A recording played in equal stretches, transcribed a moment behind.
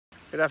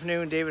Good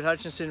afternoon, David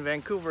Hutchinson,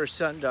 Vancouver,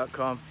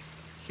 Sutton.com,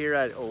 here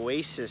at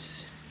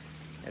Oasis.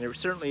 And it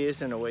certainly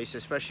is an oasis,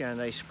 especially on a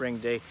nice spring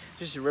day.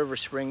 This is River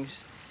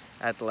Springs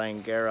at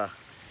Langara.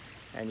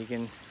 And you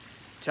can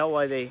tell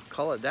why they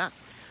call it that.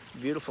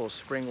 Beautiful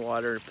spring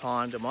water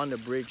pond. I'm on the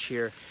bridge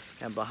here,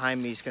 and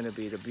behind me is going to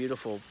be the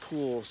beautiful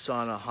pool,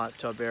 sauna, hot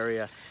tub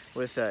area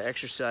with an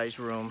exercise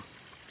room.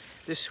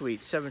 This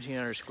suite,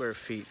 1,700 square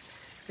feet.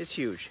 It's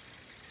huge.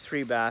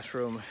 3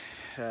 bathroom,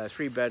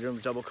 3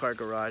 bedrooms, double car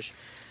garage.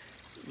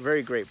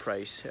 Very great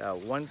price,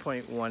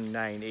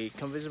 1.198.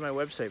 Come visit my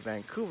website,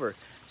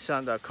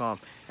 vancouversutton.com,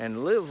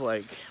 and live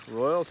like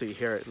royalty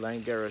here at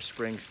Langara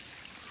Springs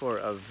for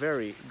a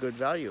very good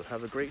value.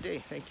 Have a great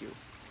day. Thank you.